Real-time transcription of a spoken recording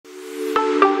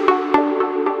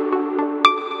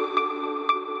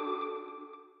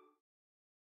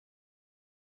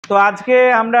তো আজকে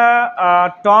আমরা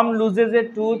টম লুজেস এ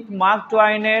টুথ মার্ক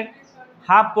টুয়াইনের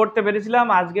হাফ পড়তে পেরেছিলাম।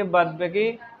 আজকে বাদ বাকি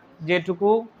যেটুকু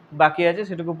বাকি আছে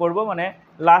সেটুকু পড়বো, মানে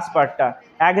লাস্ট পার্টটা।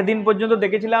 একদিন পর্যন্ত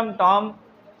দেখেছিলাম টম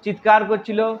চিৎকার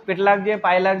করছিল, পেট লাগছে,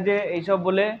 পায়ে লাগছে এইসব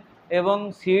বলে, এবং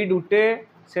সিঁড়ি উঠে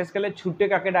শেষকালে ছুটে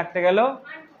কাকে ডাকতে গেল,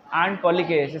 আন্ট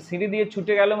পলিকে। সে সিঁড়ি দিয়ে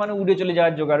ছুটে গেল মানে উড়ে চলে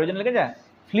যাওয়ার জোগাড়। ওই জন্য লেগে যায়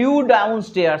ফ্লিউ ডাউন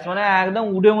স্টেয়ার্স, মানে একদম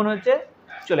উড়ে মনে হচ্ছে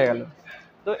চলে গেল।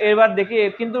 তো এবার দেখি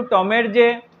কিন্তু টমের যে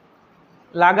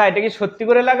লাগা, এটা কি সত্যি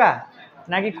করে লাগা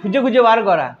নাকি খুঁজে খুঁজে বার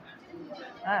করা,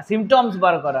 হ্যাঁ, সিমটমস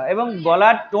বার করা, এবং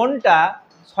গলার টোনটা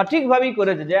সঠিকভাবেই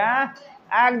করেছে, যে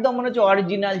একদম মনে হচ্ছে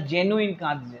অরিজিনাল জেনুইন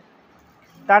কাঁদছে।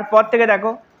 তারপর থেকে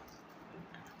দেখো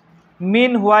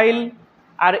মিন হোয়াইল,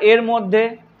 আর এর মধ্যে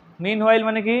মিন হোয়াইল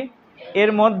মানে কি,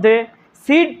 এর মধ্যে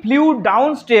seed flew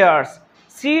down stairs,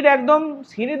 seed একদম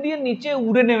সিঁড়ি দিয়ে নিচে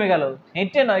উড়ে নেমে গেল,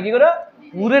 হেঁটে নয়, কি করে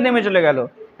উড়ে নেমে চলে গেল।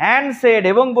 অ্যান্ড সেড,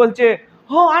 এবং বলছে,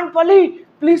 ও aunt poly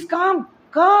please come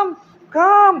come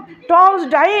come, Tom's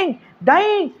dyeing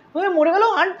dyeing, মরে গেল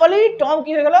আন্ট পলি, টম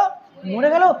কি হয়ে গেল, মরে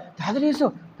গেল, তাড়াতাড়ি এসো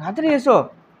তাড়াতাড়ি এসো,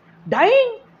 ডাইং,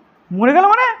 মরে গেল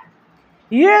মানে,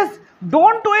 yes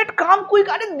don't wait come quick,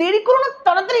 আরে দেরি করো না,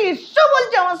 তাড়াতাড়ি এসো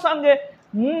বলছে আমার সঙ্গে,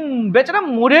 বেচারা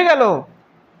মরে গেল।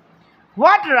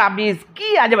 হোয়াট রাবিশ, কি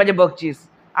আজে বাজে বকছিস,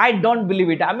 আই ডোন্ট বিলিভ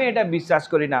ইট, আমি এটা বিশ্বাস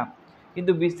করি না।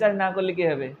 কিন্তু বিশ্বাস না করলে কি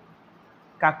হবে,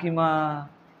 কাকিমা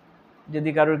যদি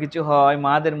কারোর কিছু হয়,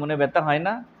 মাদের মনে ব্যথা হয়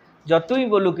না, যতই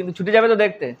বলুক কিন্তু ছুটে যাবে তো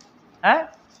দেখতে। হ্যাঁ,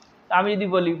 আমি যদি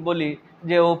বলি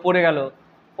যে ও পড়ে গেল,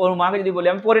 ওর মাকে যদি বলি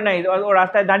আমি পড়ে নাই, ও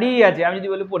রাস্তায় দাঁড়িয়ে আছে, আমি যদি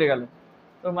বলি পড়ে গেল,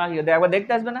 ওর মা কি একবার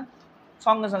দেখতে আসবে না,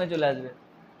 সঙ্গে সঙ্গে চলে আসবে।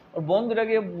 ওর বন্ধুরা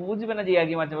গিয়ে বুঝবে না যে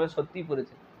একই মাঝে মাঝে সত্যিই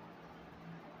পড়েছে,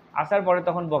 আসার পরে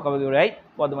তখন বকাবকি করে, এই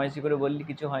বদমাইশি করে বললি,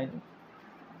 কিছু হয়নি।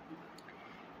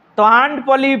 তো aunt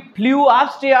poly flew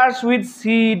upstairs with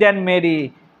seed and Mary,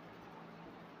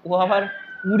 ও আবার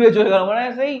উড়ে চলে গেল, মানে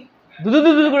সেই দুদু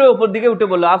দুদু করে ওপর দিকে উঠে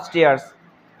বললো আপস্টেয়ার্স।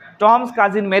 টমস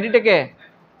কাজিন মেরিটাকে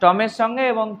টমের সঙ্গে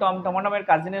এবং টমের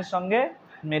কাজিনের সঙ্গে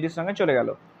মেরির সঙ্গে চলে গেল।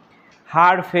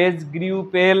 হার ফেস গ্রিউ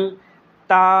পেল,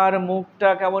 তার মুখটা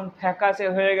কেমন ফ্যাকাশে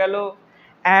হয়ে গেল।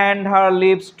 অ্যান্ড হার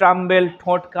লিপস ট্রাম্বেল,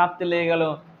 ঠোঁট কাঁপতে লেগে গেল।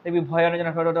 দেখবি ভয়ে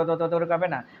অনেকজনা ঠোঁট কাঁপে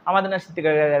না, আমাদের না শীতে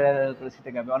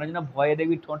কাঁপে, অনেকজনা ভয়ে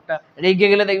দেখবি ঠোঁটটা রেগে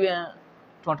গেলে দেখবি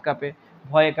ঠোঁট কাঁপে,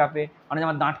 ভয়ে কাঁপে, অনেক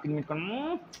আমার দাঁত কিটমিট করে,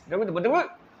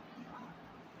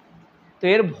 তো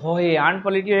এর ভয়ে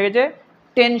আনপলিটি হয়ে গেছে,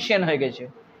 টেনশন হয়ে গেছে,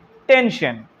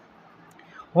 tension.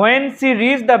 When she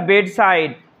reach the bed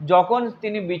side, যখন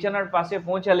তিনি বিছানার পাশে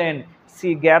পৌঁছালেন, সি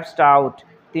গ্যাপসড আউট,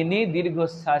 তিনি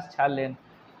দীর্ঘশ্বাস ছাড়লেন,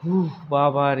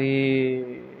 বাবা রে।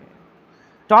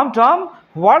 Tom Tom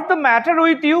what the matter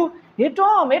with you, A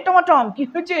Tom Tom কি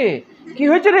হয়েছে, কি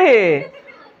হয়েছে রে,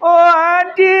 ও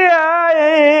আন্টি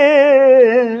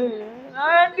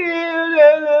আন্টি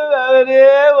রে,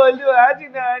 বলছো আছি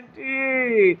না aunty,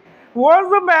 what's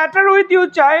the matter with you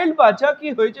child, বাচ্চা কি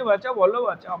হয়েছে, বাচ্চা বলো,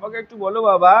 বাচ্চা আমাকে একটু বলো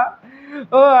বাবা।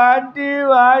 ও aunty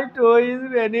my to is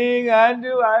raining,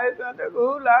 aunty মায়ের সাথে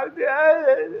খুব লাগছে,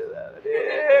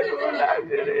 খুব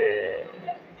লাগছে রে।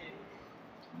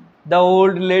 The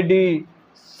old lady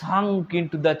sunk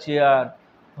into the chair,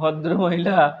 ভদ্র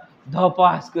মহিলা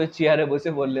ধপাস করে চেয়ারে বসে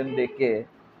বললেন দেখে।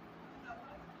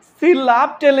 She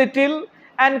laughed a little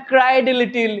and cried a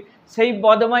little, সেই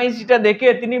বদমাইশিটা দেখে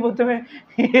তিনি প্রথমে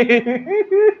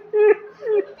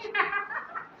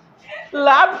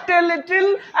laughed a little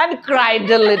and cried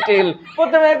a little,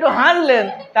 প্রথমে একটু হাসলেন,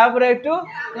 তারপরে একটু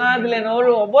কাঁদলেন। ওর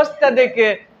অবস্থা দেখে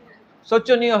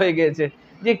শোচনীয় হয়ে গেছে,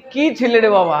 যে কি ছেলে রে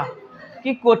বাবা,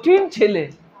 কি কঠিন ছেলে।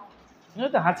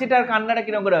 তো হাসিটা আর কান্নাটা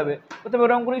কিরকম করে হবে, প্রথমে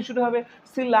ওরকম করেই শুরু হবে,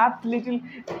 সি লাফ লিটিল,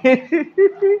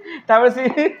 তারপরে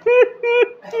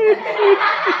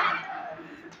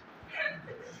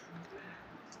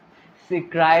C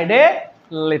cried a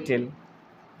little,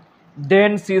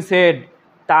 then she said,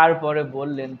 তারপরে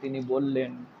বললেন, তিনি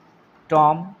বললেন,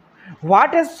 Tom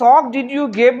what a shock did you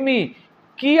gave me,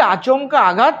 কি আচমকা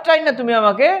আঘাতটাই না তুমি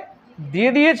আমাকে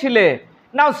দিয়ে দিয়েছিলে।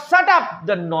 নাও শাট আপ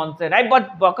দ্য ননসেন্স, এই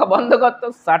বকা বন্ধ কর তো,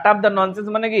 শাট আপ দ্য ননসেন্স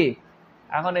মানে কি,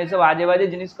 এখন এইসব আজে বাজে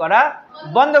জিনিস করা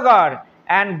বন্ধ কর,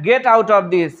 and get out of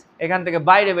this, এখান থেকে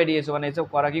বাইরে বেরিয়ে এসো, মানে এইসব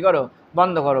করা কি করো,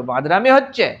 বন্ধ করো, বাদরামি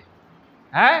হচ্ছে।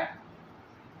 হ্যাঁ,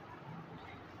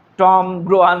 টম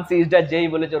গ্রোয়ান সিজটা যেই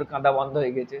বলেছে, ওর কাঁদা বন্ধ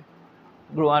হয়ে গেছে।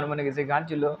 গ্রোয়ান মানে গেছে গান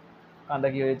ছিল, কাঁদা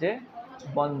কি হয়েছে,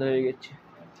 বন্ধ হয়ে গেছে।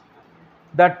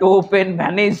 দ্য টো পেন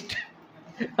ভ্যানিশড,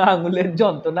 আঙুলের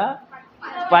যন্ত্রণা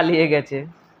পালিয়ে গেছে।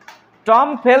 Tom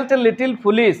felt a little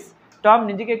foolish, Tom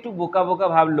নিজেকে একটু বোকা বোকা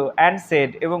ভাবলো। অ্যান্ড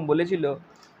সেড, এবং বলেছিল,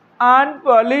 aunt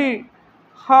poly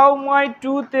how my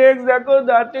tooth x, দেখো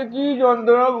দাঁতে কি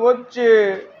যন্ত্রণা করছে,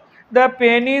 the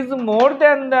pen is more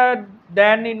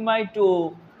than in my টো।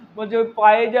 বলছে ওই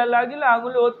পায়ে যা লাগছিল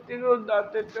আঙুলে ওর থেকে ওর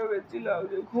দাঁতেরটা বেশি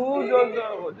লাগছে, খুব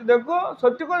যন্ত্রণা করছে। দেখো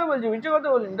সত্যি কথা বলছি, মিথ্যে কথা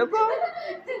বলছি। দেখো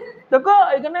দেখো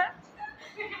এখানে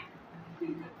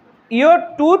ইয়োর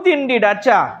টুথ ইনডিড।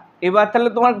 আচ্ছা এবার তাহলে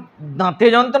তোমার দাঁতে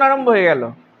যন্ত্রণা আরম্ভ হয়ে গেল।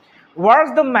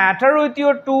 What's the matter with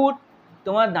your tooth?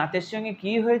 তোমার দাঁতের সঙ্গে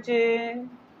কি হয়েছে?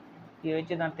 কি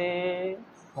হয়েছে দাঁতে?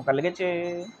 পোকা লেগেছে?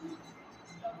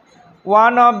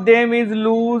 One of them is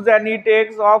loose and it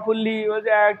takes অফলি।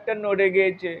 বলছে একটা নড়ে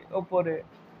গেছে ওপরে,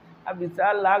 আর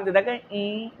বিশাল লাগছে, দেখে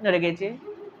নড়ে গেছে।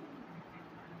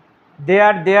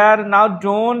 দেয়ার now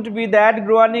don't be that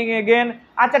গ্রোয়ানিং again.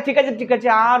 আচ্ছা ঠিক আছে ঠিক আছে,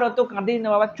 আর অত কাঁদিস না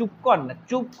বাবা, চুপ কর না,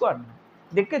 চুপ কর না,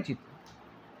 দেখেছি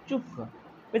চুপ কর,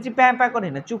 বেশি প্যাঁ প্যাঁ করে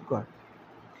না, চুপ কর।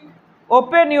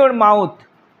 ওপেন ইউর মাউথ,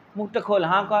 মুখটা খোল,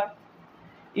 হাঁ কর।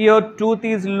 ইয়োর টুথ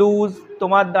ইজ লুজ,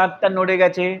 তোমার দাঁতটা নড়ে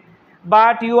গেছে,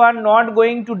 but you are not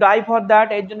going to die for that,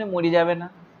 এর জন্য মরে যাবে না।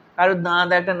 কারণ দাঁত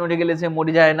একটা নড়ে গেলে সে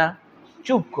মরে যায় না,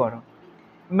 চুপ করো।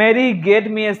 Mary get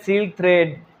me a silk thread.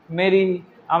 Mary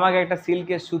আমাকে একটা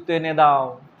সিল্কের সুতো এনে দাও।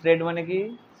 থ্রেড মানে কি?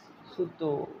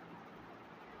 সুতো।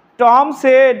 Tom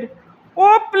shed, O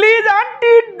please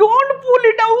aunty don't pool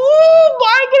it out. ও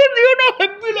বার করে দিও না,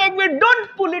 হেভি লাগবে। ডোন্ট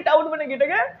পুল ইট আউট মানে কি?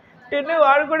 এটাকে টেনে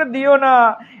বার করে দিও না।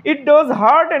 ইট ডজ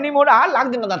হার্ট এনিমোর। আর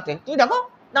লাগছে না দাঁতে, তুমি দেখো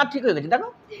দাঁত ঠিক হয়ে গেছে, দেখো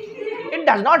it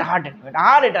does not heart anymore.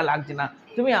 আর এটা লাগছে না,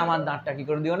 তুমি আমার দাঁতটা কি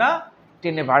করে দিও না,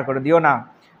 টেনে বার করে দিও না।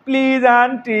 প্লিজ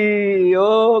আন্টি, ও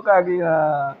কাকিমা,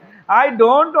 I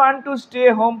don't want to stay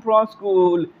home from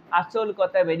school. আসল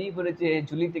কথা বেরিয়ে পড়েছে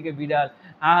ঝুলি থেকে বিড়াল।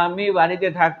 আমি বাড়িতে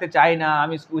থাকতে চাই না,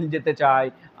 আমি স্কুল যেতে চাই।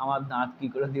 আমার দাঁত কি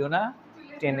করে দিও না,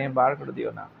 টেনে বার করে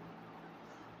দিও না।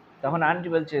 তখন আন্টি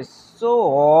বলছে, so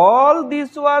all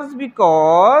this was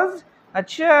because,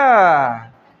 আচ্ছা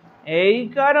এই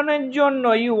কারণের জন্য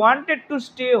you wanted to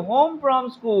stay home from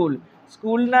school,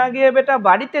 school না গিয়ে বেটা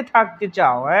বাড়িতে থাকতে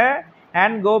চাও, হ্যাঁ,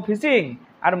 অ্যান্ড গো ফিশিং,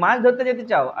 আর মাছ ধরতে যেতে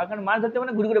চাও। আর মাছ ধরতে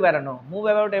মানে ঘুরে ঘুরে বেড়ানো, মুভ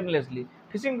অ্যাবাউট এমলেসলি।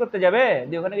 ফিশিং করতে যাবে,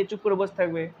 দিয়ে ওখানে গিয়ে চুপ করে বসে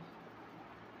থাকবে।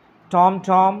 Tom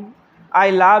Tom, I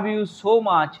love you so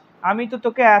much, আমি তো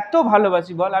তোকে এত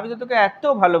ভালোবাসি, বল আমি তো তোকে এত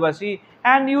ভালোবাসি।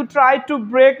 And you try to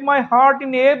break my heart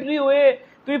in every way,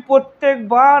 তুই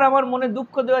প্রত্যেকবার আমার মনে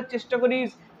দুঃখ দেওয়ার চেষ্টা করিস,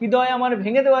 হৃদয় আমার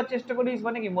ভেঙে দেওয়ার চেষ্টা করিস,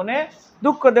 মানে কি মনে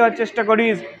দুঃখ দেওয়ার চেষ্টা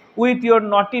করিস। উইথ ইয়োর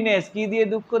নটিনেস, কি দিয়ে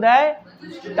দুঃখ দেয়?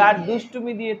 তার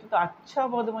দুষ্টুমি দিয়ে। তো আচ্ছা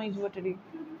বদমাইশ বটেরি,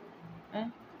 হ্যাঁ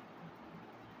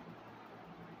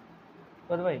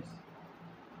বদমাইশ।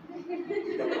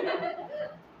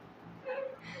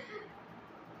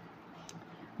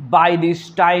 বাই দিস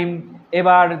টাইম,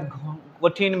 এবার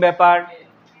কঠিন ব্যাপার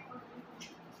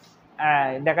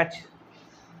দেখাচ্ছি,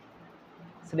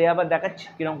 শ্রেয়া আবার দেখাচ্ছি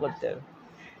কিরকম করতে হবে।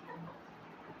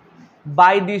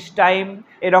 বাই দিস টাইম,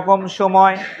 এরকম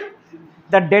সময়,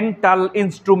 the dental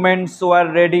instruments war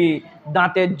ready,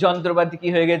 দাঁতের যন্ত্রপাতি কি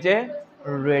হয়ে গেছে?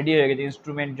 রেডি হয়ে গেছে,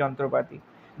 ইনস্ট্রুমেন্ট যন্ত্রপাতি।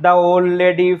 The old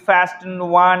lady ফ্যাস্টেন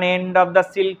one end of the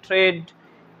silk thread,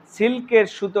 সিল্কের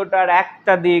সুতোটার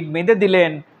একটা দিক বেঁধে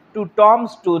দিলেন টু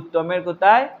টমস টুথ, টমের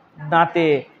কোথায়? দাঁতে,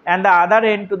 and the other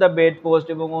and to the bed post,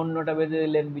 এবং অন্যটা বেঁধে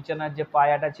দিলেন বিছানার যে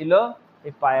পায়াটা ছিল,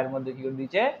 এই পায়ার মধ্যে কি করে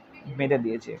দিয়েছে? বেঁধে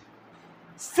দিয়েছে।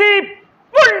 সি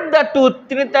পুলড দ্য টুথ,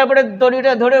 তিনি তারপরে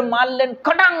দড়িটা ধরে মারলেন,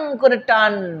 খটাং করে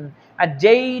টান, আর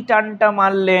যেই টানটা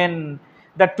মারলেন,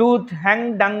 the tooth hang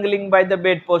ডাংলিং by the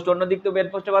bed post, অন্যদিক তো বেড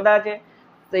পোস্টে বাঁধা আছে,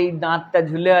 সেই দাঁতটা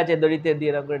ঝুলে আছে দড়িতে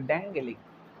দিয়ে, এরকম করে ড্যাঙ্গেলিং,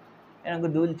 এরকম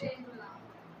করে দুলছে।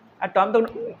 আর টম তখন,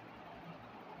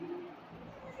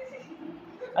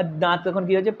 আর দাঁত তখন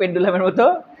কি হচ্ছে? পেন্ডুলামের মতো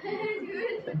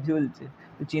ঝুলছে।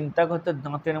 চিন্তা করতে,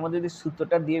 দাঁতের মধ্যে যদি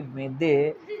সুতোটা দিয়ে বেঁধে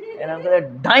এরকম করে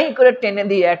ডাই করে টেনে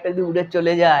দিয়ে একটা যদি উড়ে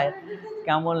চলে যায়,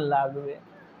 কেমন লাগবে?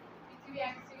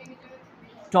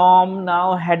 Tom now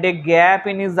had a gap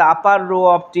in his upper rho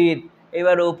of teeth,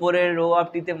 এবার ওপরের রো অফ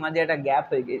টিথের মাঝে একটা গ্যাপ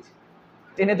হয়ে গেছে,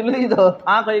 টেনে তুলে দিয়েছি তো,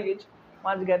 ফাঁক হয়ে গেছে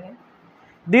মাঝখানে।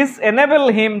 This enable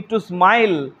him to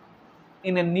smile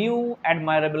in a new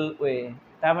admirable way,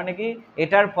 তার মানে কি?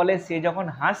 এটার ফলে সে যখন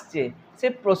হাসছে, সে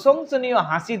প্রশংসনীয়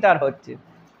হাসি তার হচ্ছে।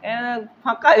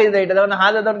 ফাঁকা হয়ে যায় এটা, তখন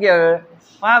হাসে তখন কি হবে?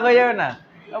 ফাঁক হয়ে যাবে না?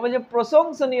 বলছে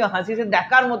প্রশংসনীয় হাসি, সে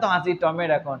দেখার মতো হাসি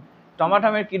টমের এখন।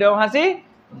 টমাটমের কিরকম হাসি?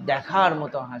 দেখার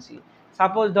মতো হাসি।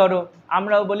 সাপোজ ধরো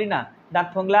আমরাও বলি না, দাঁত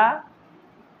ফোংলা,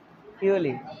 কি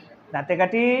বলি? দাঁতে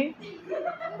কাটি,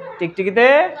 টিকটিকিতে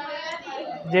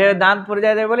যে দাঁত পড়ে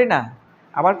যায় বলি না।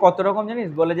 আবার কত রকম জানিস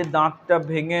বলে, যে দাঁতটা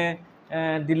ভেঙে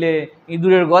দিলে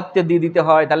ইঁদুরের গর্তে দিয়ে দিতে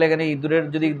হয়, তাহলে এখানে ইঁদুরের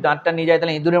যদি দাঁতটা নিয়ে যায়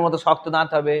তাহলে ইঁদুরের মতো শক্ত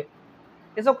দাঁত হবে।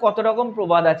 এসব কত রকম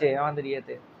প্রবাদ আছে আমাদের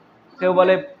ইয়েতে। কেউ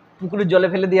বলে পুকুরের জলে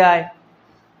ফেলে দেওয়া হয়,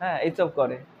 হ্যাঁ এইসব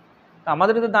করে।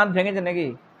 আমাদেরও তো দাঁত ভেঙেছে নাকি।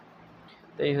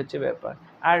 তো এই হচ্ছে ব্যাপার।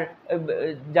 আর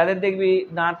যাদের দেখবি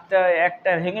দাঁতটা একটা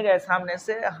ভেঙে যায় সামনে,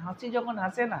 সে হাসি যখন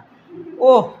হাসে না,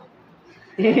 ও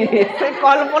সে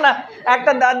কল্পনা,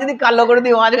 একটা দাঁত যদি কালো করে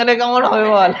দিই মাঝখানে কেমন হবে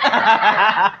বল?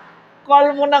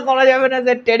 কল্পনা করা যাবে না,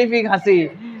 যে টেরিফিক হাসি।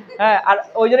 হ্যাঁ, আর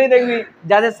ওই জন্যই দেখবি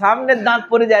যাদের সামনের দাঁত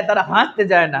পড়ে যায় তারা হাসতে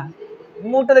চায় না,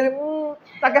 মুখটা দেখবি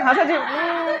তাকে হাসাচ্ছি,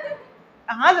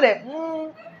 হাস রে,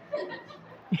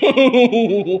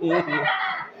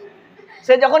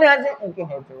 সে যখনই হাসে ওকে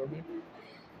হেসে বলি,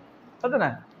 হতো না?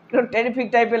 টেরিফিক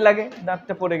টাইপের লাগে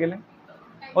দাঁতটা পড়ে গেলে।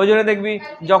 ওই জন্য দেখবি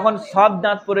যখন সব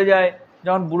দাঁত পড়ে যায়,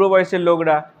 যখন বুড়ো বয়সের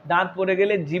লোকরা দাঁত পড়ে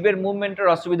গেলে জিভের মুভমেন্টের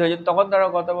অসুবিধা হয়ে যায়, তখন তারা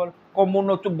কথা বল কমন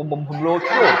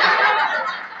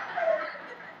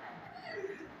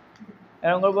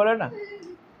এরকম করে বলে না?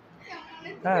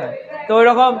 হ্যাঁ, তো ওই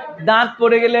রকম দাঁত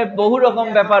পড়ে গেলে বহু রকম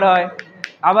ব্যাপার হয়।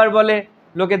 আবার বলে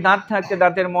লোকে দাঁত থাকতে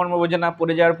দাঁতের মর্ম বোঝে না,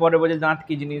 পড়ে যাওয়ার পরে বোঝে দাঁত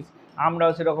কি জিনিস।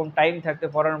 আমরাও সেরকম টাইম থাকতে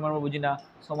পড়ার মর্ম বুঝি না,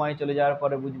 সময় চলে যাওয়ার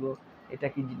পরে বুঝবো এটা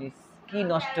কি জিনিস, কি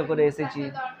নষ্ট করে এসেছি,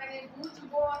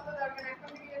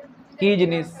 কি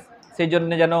জিনিস। সেই জন্য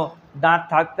যেন দাঁত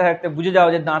থাকতে থাকতে বুঝে যাও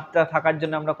যে দাঁতটা থাকার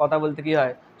জন্য আমরা কথা বলতে কি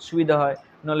হয়, সুবিধা হয়।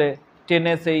 নলে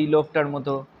ট্রেনে সেই লোকটার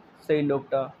মতো, সেই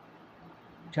লোকটা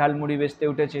ঝালমুড়ি বেচতে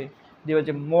উঠেছে, দিয়ে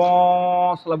বলছে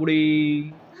মশলা বুড়ি,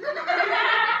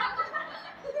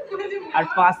 আর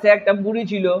পাশে একটা বুড়ি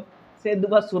ছিল, সে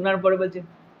দুবার শোনার পরে বলছে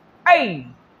এই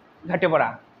ঘাটে পড়া,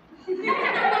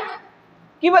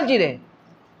 কি বলছি রে?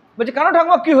 বলছে কেন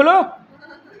ঠাকুমা কি হলো?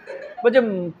 বলছে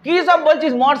কি সব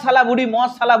বলছিস, মশলা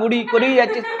বুড়ি করেই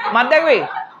যাচ্ছিস, মার দেখবে?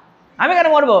 আমি কেন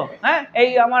মরবো? হ্যাঁ, এই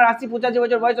আমার 80-85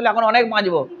 বছর বয়স হলে এখন অনেক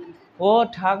বাঁচবো। ও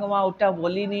ঠাকুমা ওটা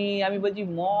বলিনি, আমি বলছি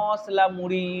মশলা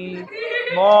মুড়ি।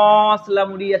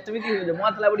 আর তুমি কি বলছো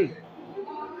মশলা বুড়ি?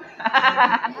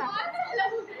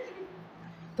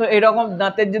 তো এরকম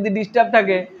দাঁতের যদি ডিস্টার্ব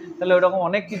থাকে তাহলে ওরকম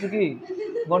অনেক কিছু কি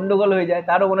গন্ডগোল হয়ে যায়।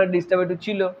 তারও মনে হয় ডিস্টার্ব একটু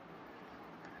ছিল,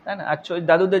 তাই না? আচ্ছা, ওই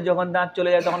দাদুদের যখন দাঁত চলে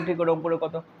যায় তখন ঠিক ওরকম করে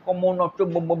কত কমন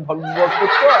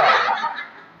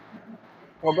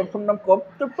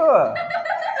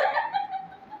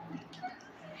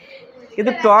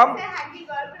কিন্তু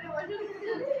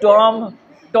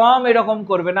টম এরকম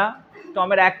করবে না।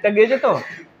 টমের একটা গেছে তো,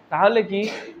 তাহলে কি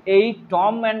এই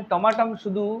টম অ্যান্ড টমাটম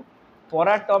শুধু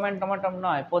পড়ার টম অ্যান্ড টমাটম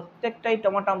নয়, প্রত্যেকটাই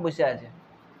টমাটম বসে আছে,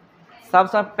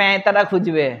 সবসময় প্যাঁতারা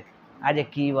খুঁজবে। আজকে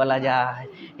কি বলা যায়,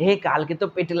 কালকে তো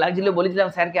পেটে লাগছিল বলেছিলাম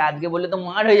স্যারকে, আজকে বললে তো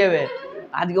মার হয়ে যাবে,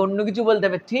 আজকে অন্য কিছু বলতে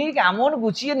হবে। ঠিক এমন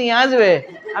গুছিয়ে নিয়ে আসবে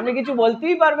আপনি কিছু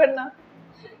বলতেই পারবেন না,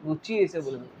 গুছিয়ে এসে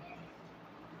বলবে।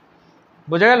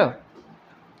 বোঝা গেল?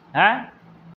 হ্যাঁ।